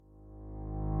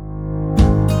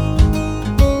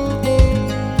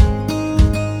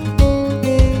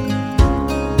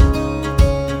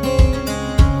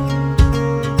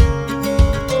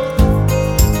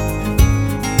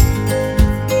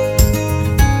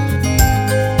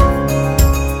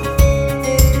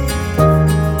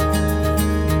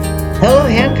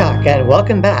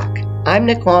welcome back. I'm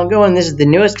Nick Longo, and this is the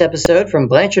newest episode from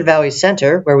Blanchard Valley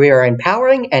Center, where we are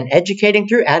empowering and educating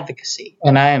through advocacy.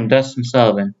 And I am Dustin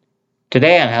Sullivan.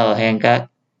 Today on Hello Hancock,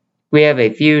 we have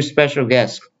a few special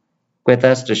guests with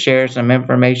us to share some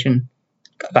information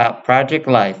about Project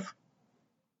Life.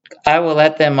 I will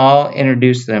let them all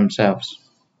introduce themselves.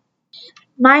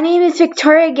 My name is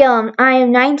Victoria Gillum. I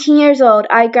am 19 years old.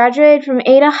 I graduated from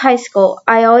Ada High School.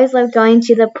 I always loved going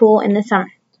to the pool in the summer.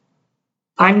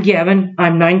 I'm Gavin.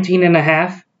 I'm 19 and a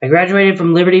half. I graduated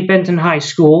from Liberty Benton High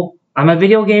School. I'm a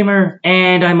video gamer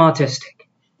and I'm autistic.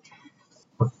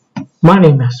 My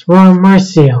name is Ron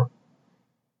Marcio.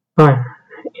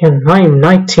 I'm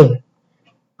 19.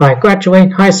 I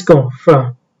graduated high school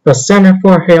from the Center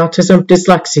for Autism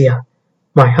Dyslexia.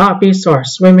 My hobbies are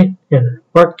swimming and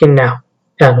working out.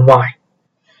 And why?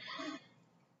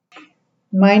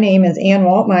 My name is Ann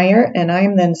Waltmeyer, and I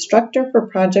am the instructor for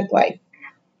Project Life.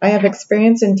 I have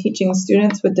experience in teaching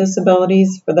students with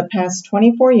disabilities for the past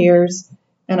 24 years,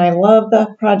 and I love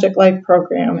the Project Life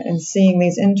program and seeing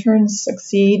these interns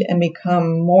succeed and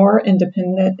become more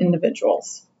independent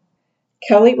individuals.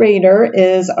 Kelly Rader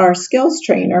is our skills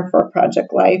trainer for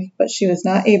Project Life, but she was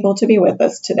not able to be with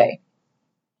us today.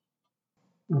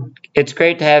 It's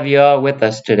great to have you all with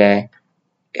us today,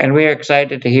 and we are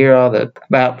excited to hear all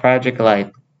about Project Life.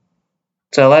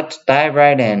 So let's dive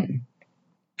right in.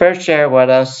 First, share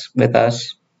with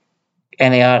us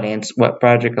and the audience what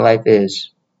Project Life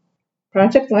is.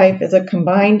 Project Life is a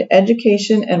combined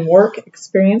education and work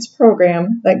experience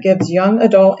program that gives young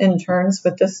adult interns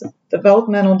with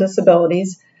developmental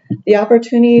disabilities the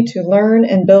opportunity to learn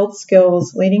and build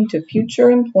skills leading to future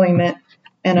employment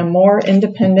and a more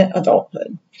independent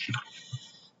adulthood.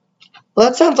 Well,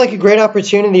 that sounds like a great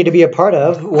opportunity to be a part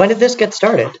of. When did this get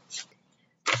started?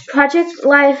 Project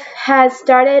Life has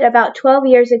started about 12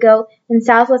 years ago in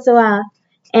Southwest Ohio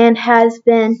and has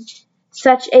been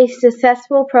such a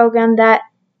successful program that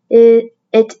it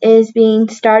is being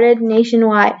started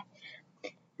nationwide.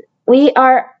 We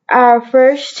are our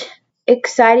first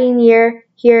exciting year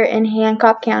here in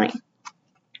Hancock County.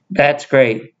 That's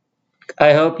great.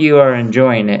 I hope you are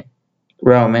enjoying it.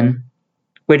 Roman,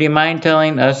 would you mind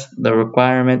telling us the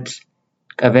requirements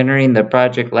of entering the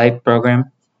Project Life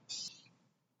program?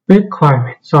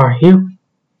 Requirements are you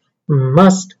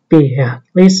must be at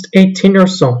least 18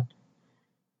 years old,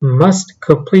 must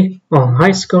complete all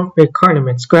high school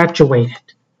requirements graduated,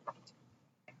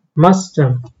 must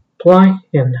apply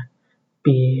and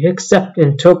be accepted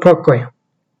into a program.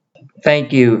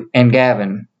 Thank you. And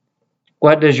Gavin,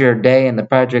 what does your day in the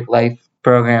Project Life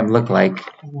program look like?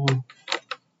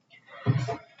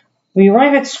 We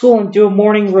arrive at school and do a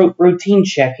morning routine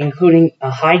check, including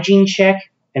a hygiene check,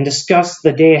 and discuss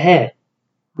the day ahead.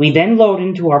 We then load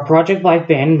into our Project Life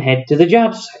van and head to the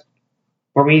job site,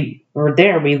 where we are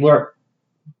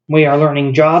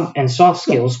learning job and soft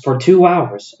skills for 2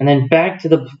 hours, and then back to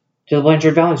the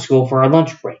Blanchard Valley School for our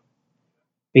lunch break.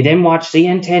 We then watch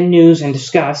CN10 news and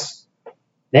discuss.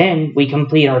 Then we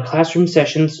complete our classroom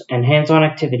sessions and hands-on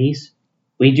activities.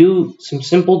 We do some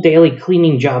simple daily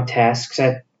cleaning job tasks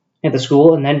at the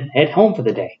school and then head home for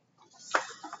the day.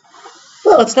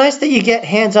 Well, it's nice that you get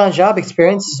hands-on job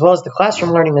experience as well as the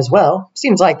classroom learning as well.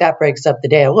 Seems like that breaks up the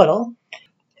day a little.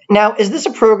 Now, is this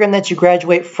a program that you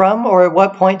graduate from, or at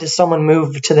what point does someone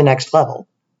move to the next level?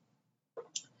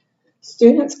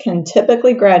 Students can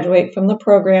typically graduate from the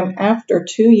program after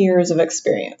 2 years of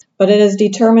experience, but it is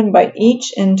determined by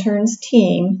each intern's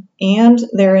team and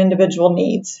their individual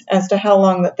needs as to how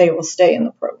long that they will stay in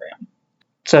the program.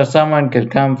 So someone could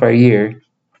come for a year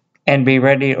and be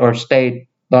ready or stay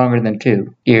longer than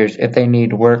 2 years if they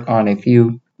need to work on a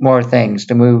few more things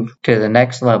to move to the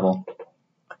next level.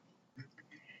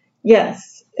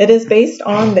 Yes, it is based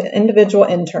on the individual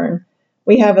intern.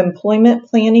 We have employment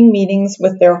planning meetings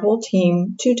with their whole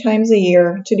team 2 times a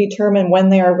year to determine when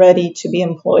they are ready to be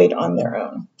employed on their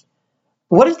own.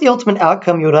 What is the ultimate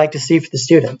outcome you would like to see for the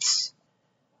students?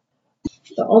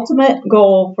 The ultimate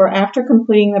goal for after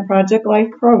completing the Project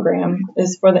Life program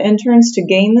is for the interns to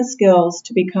gain the skills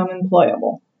to become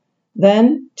employable,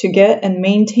 then to get and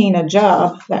maintain a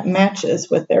job that matches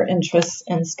with their interests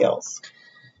and skills.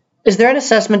 Is there an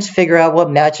assessment to figure out what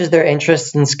matches their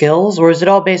interests and skills, or is it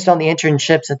all based on the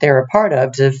internships that they're a part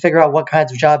of to figure out what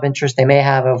kinds of job interests they may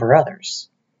have over others?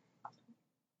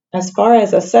 As far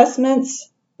as assessments,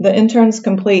 the interns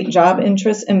complete job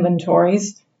interest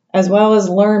inventories, as well as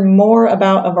learn more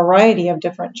about a variety of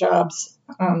different jobs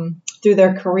through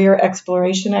their career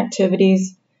exploration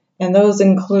activities, and those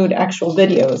include actual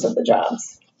videos of the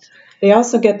jobs. They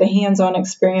also get the hands-on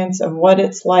experience of what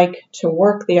it's like to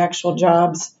work the actual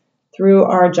jobs through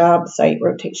our job site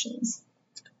rotations.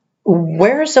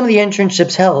 Where are some of the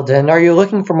internships held, and are you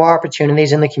looking for more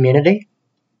opportunities in the community?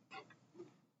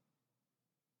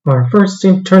 Our first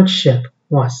internship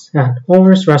was at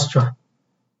Oliver's Restaurant.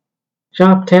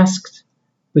 Job tasks: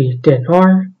 we did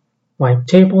wipe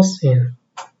tables and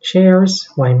chairs,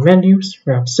 wipe menus,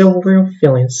 wrap silverware,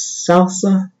 fill in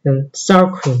salsa and sour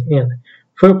cream, and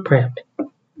food prep.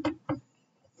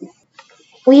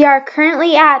 We are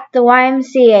currently at the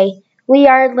YMCA. We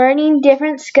are learning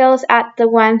different skills at the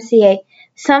YMCA.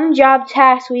 Some job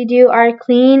tasks we do are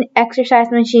cleaning exercise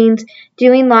machines,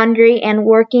 doing laundry, and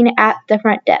working at the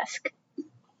front desk.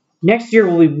 Next year,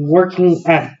 we'll be working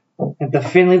at the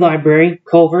Finley Library,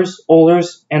 Culver's,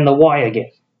 Older's, and the Y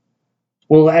again.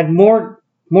 We'll add more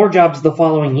jobs the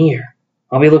following year.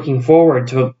 I'll be looking forward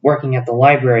to working at the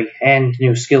library and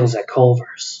new skills at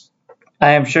Culver's.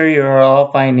 I am sure you are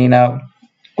all finding out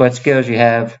what skills you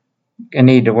have and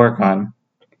need to work on,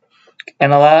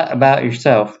 and a lot about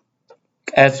yourself,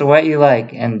 as to what you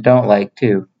like and don't like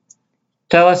too.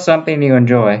 Tell us something you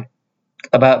enjoy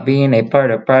about being a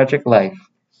part of Project Life.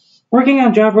 Working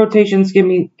on job rotations give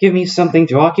me something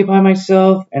to occupy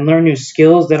myself and learn new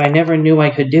skills that I never knew I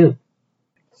could do.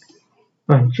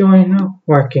 I enjoy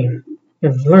working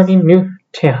and learning new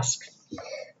tasks.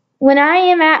 When I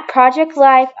am at Project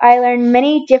Life, I learn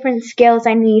many different skills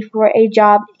I need for a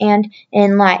job and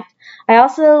in life. I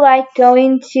also like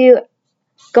going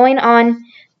on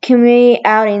community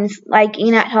outings like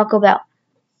eating at Taco Bell.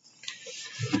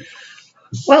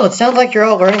 Well, it sounds like you're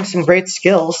all learning some great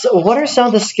skills. What are some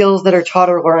of the skills that are taught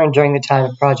or learned during the time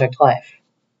of Project Life?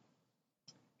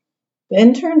 The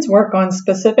interns work on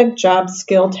specific job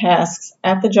skill tasks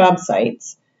at the job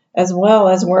sites, as well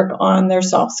as work on their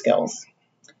soft skills.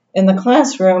 In the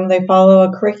classroom, they follow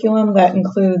a curriculum that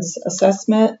includes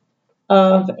assessment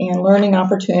of and learning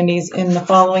opportunities in the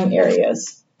following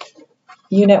areas.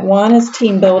 Unit 1 is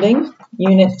team building.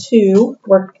 Unit 2,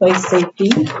 workplace safety.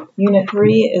 Unit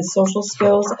 3 is social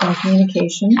skills and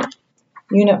communication.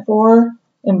 Unit 4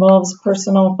 involves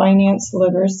personal finance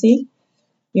literacy.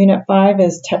 Unit 5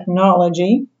 is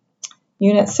technology.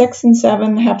 Unit 6 and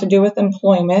 7 have to do with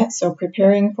employment, so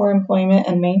preparing for employment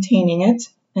and maintaining it.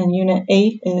 And Unit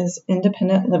 8 is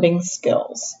independent living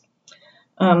skills.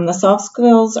 The soft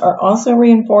skills are also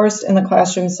reinforced in the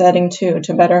classroom setting too,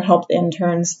 to better help the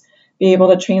interns be able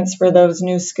to transfer those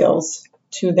new skills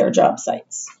to their job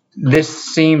sites.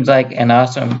 This seems like an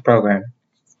awesome program.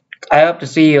 I hope to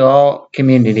see you all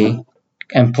community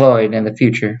employed in the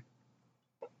future.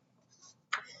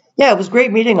 Yeah, it was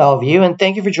great meeting all of you, and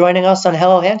thank you for joining us on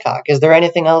Hello Hancock. Is there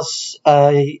anything else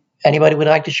anybody would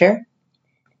like to share?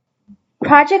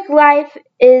 Project Life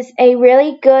is a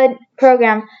really good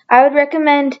program. I would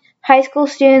recommend high school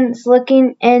students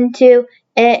looking into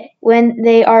it when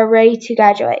they are ready to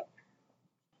graduate.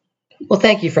 Well,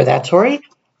 thank you for that, Tori.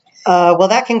 Well,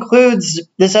 that concludes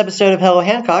this episode of Hello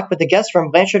Hancock with the guests from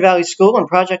Blanchard Valley School and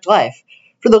Project Life.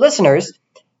 For the listeners,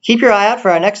 keep your eye out for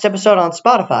our next episode on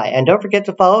Spotify, and don't forget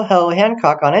to follow Hello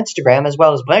Hancock on Instagram as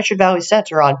well as Blanchard Valley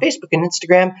Center on Facebook and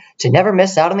Instagram to never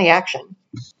miss out on the action.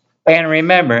 And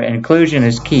remember, inclusion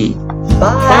is key.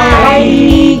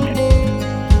 Bye!